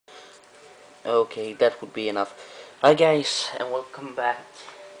Okay, that would be enough. Hi guys, and welcome back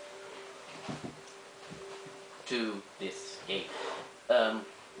to this game. Um,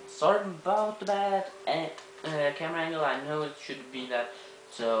 Sorry about the bad camera angle. I know it should be that.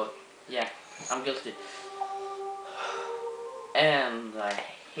 So yeah, I'm guilty, and I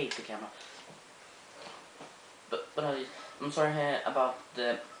hate the camera. But I'm sorry about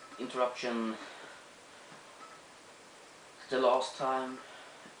the interruption the last time.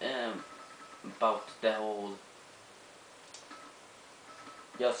 About the whole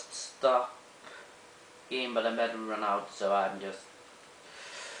just stop game, but I better run out. So I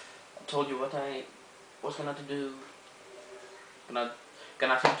told you what I was gonna to do. Gonna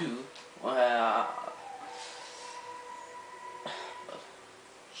to do. Uh,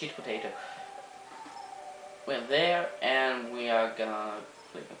 Shit potato. We're there, and we are gonna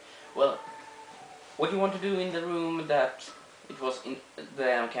click. Well, what you want to do in the room that it was in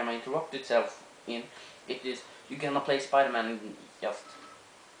the camera interrupted itself in, it is you're gonna play Spider-Man and just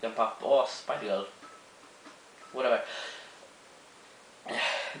jump up, or Spider-Girl, whatever.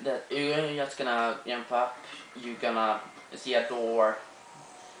 That you're just gonna jump up. You're gonna see a door.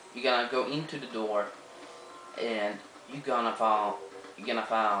 You're gonna go into the door, and you're gonna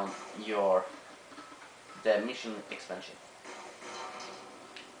found your the mission expansion.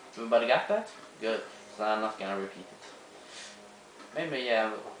 Everybody got that? Good. So I'm not gonna repeat it. Maybe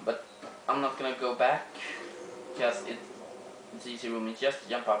yeah, but I'm not gonna go back because it's easy room. It's just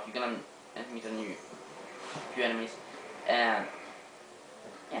jump up. You're gonna meet a few enemies, and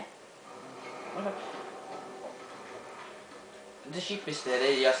yeah. Okay. The ship is there.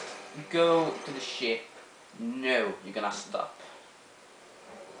 They just go to the ship. No, you're gonna stop.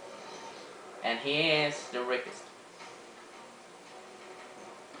 And here's the rapist.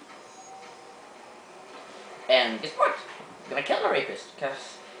 And guess what? We're gonna kill the rapist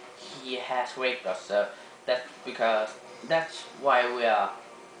because he has raped us. So that's why we are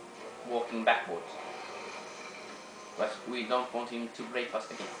walking backwards. But we don't want him to rape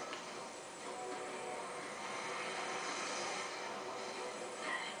us again.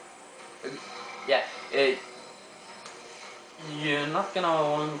 Yeah, you're not gonna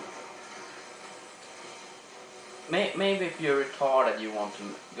want. Maybe if you're retarded, you want to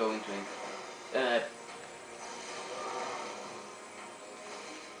go into it.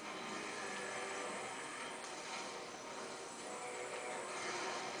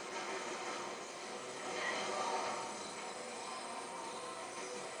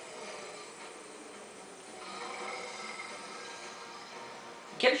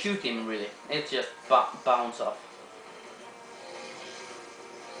 You can't shoot him really. It's just bounce off.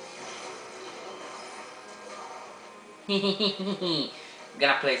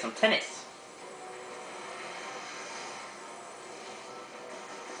 Gonna play some tennis.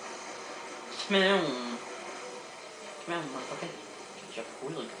 Come on. Come on, motherfucker. Get your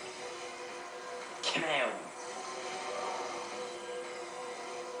wheel. Come on.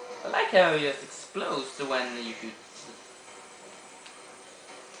 I like how it just explodes when you shoot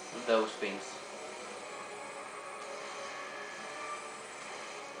those things.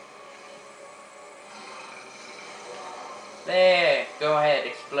 There. Go ahead,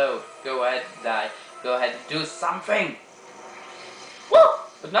 explode. Go ahead, die. Go ahead, do something. Woo!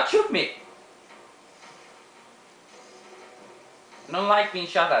 But not shoot me. I don't like being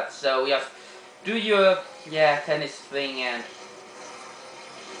shot at, so just do your tennis thing and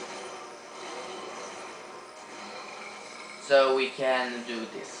so we can do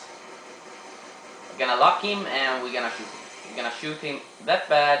this. We're gonna lock him and we're gonna shoot him. We're gonna shoot him that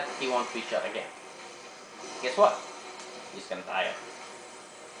bad he won't be shot again. Guess what? He's gonna die.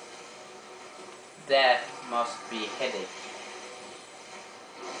 That must be headache.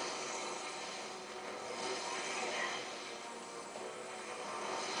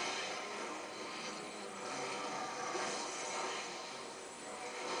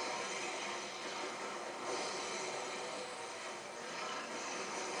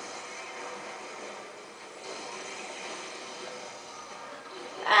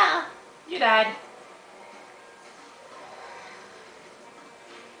 Ah! You died.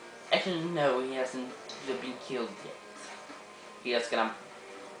 Actually, no, he hasn't been killed yet. He's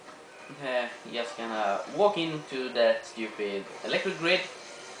just gonna walk into that stupid electric grid.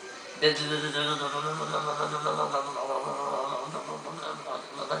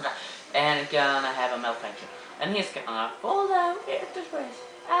 And gonna have a malfunction. And he's gonna fall down into space.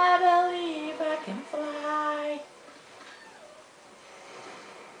 I believe I can fly.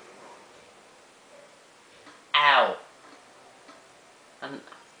 Ow. And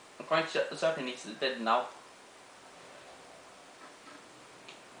I'm quite certain he's dead now.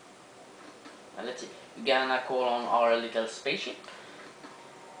 let's see. We're gonna call on our little spaceship.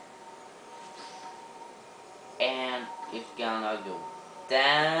 And it's gonna go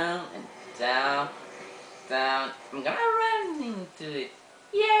down and down, down. I'm gonna run into it.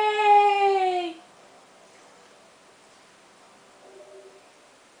 Yay!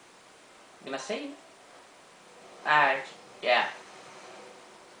 Gonna save? Alright, yeah.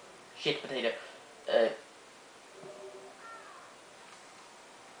 Shit potato.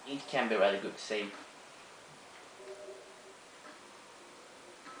 It can be really good to save.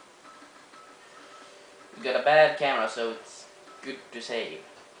 We got a bad camera, so it's good to save.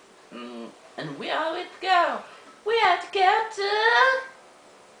 And where we go? We have to go to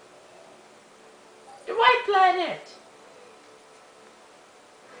the white planet.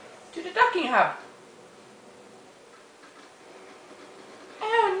 To the docking hub.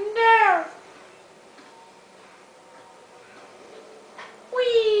 Oh no!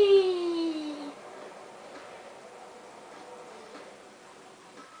 Whee!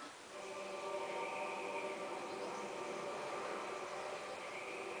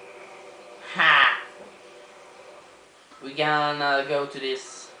 Ha! We're gonna go to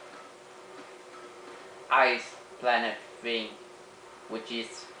this ice planet thing, which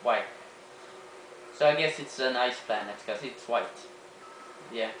is white. So I guess it's an ice planet because it's white.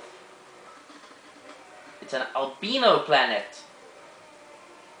 Yeah. It's an albino planet.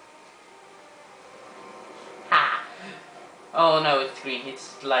 Ha! Oh no, it's green.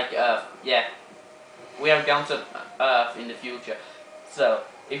 It's like Earth. Yeah. We have gone to Earth in the future. So,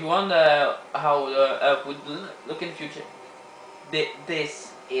 if you wonder how the Earth would look in the future,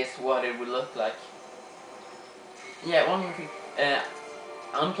 this is what it would look like. Yeah, one more thing.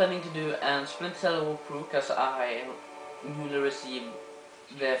 I'm planning to do a Splinter Cell walkthrough because I newly received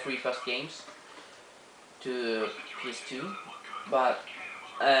the 3 first games to PS2, but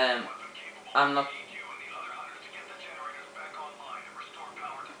I'm not.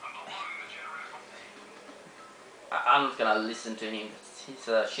 I'm not gonna listen to him. He's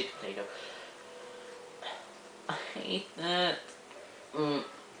a shit potato. I hate that. We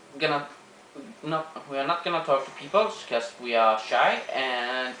are not gonna talk to people because we are shy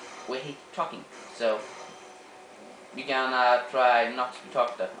and we hate talking. So we're gonna try not to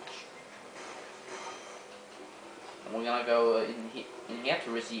talk that much. And we're gonna go in here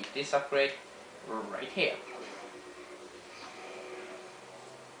to receive this upgrade right here.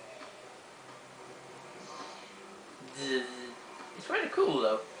 It's really cool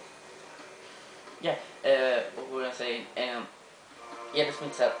though. Yeah, what was I saying? Yeah, this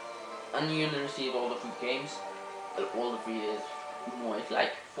means that I newly received all the 3 games. All the 3 is more, it's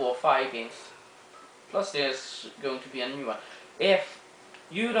like 4 or 5 games. Plus there's going to be a new one. If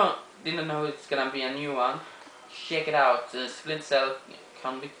you didn't know it's gonna be a new one, check it out. Splinter Cell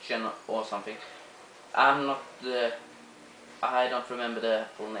Conviction or something. I don't remember the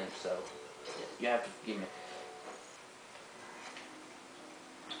full name, so you have to forgive me.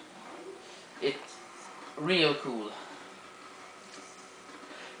 It's real cool.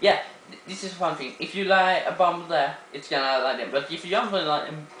 Yeah, this is one thing. If you lie a bomb there, it's gonna land in. But if you jump on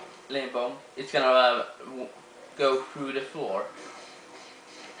a bomb, it's gonna go through the floor.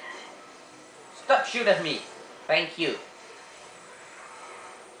 Stop shooting at me. Thank you.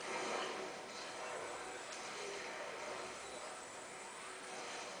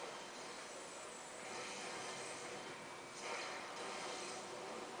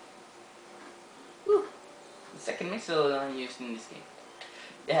 Whew. The second missile I used in this game.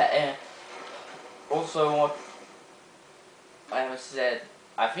 Yeah, also what I haven't said,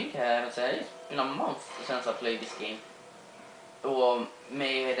 I think I haven't said, it's been a month since I played this game. Or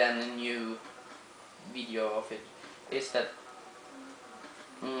made a new video of it. Is that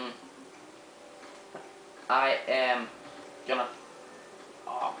I am gonna,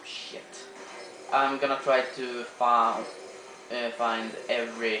 oh shit, I'm gonna try to find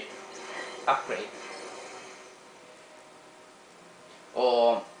every upgrade,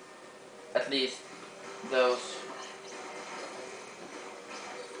 or at least those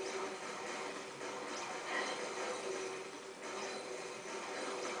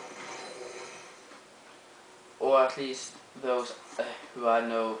who I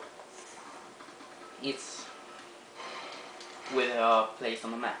know it's with a place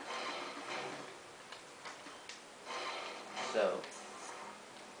on the map. So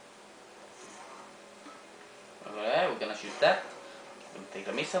okay, we're gonna shoot that. We're gonna take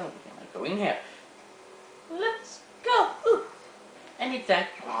the missile. We're gonna go in here. Let's go. Ooh. Anytime.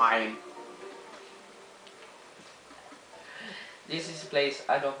 Time. This is a place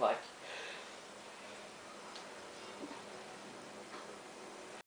I don't like.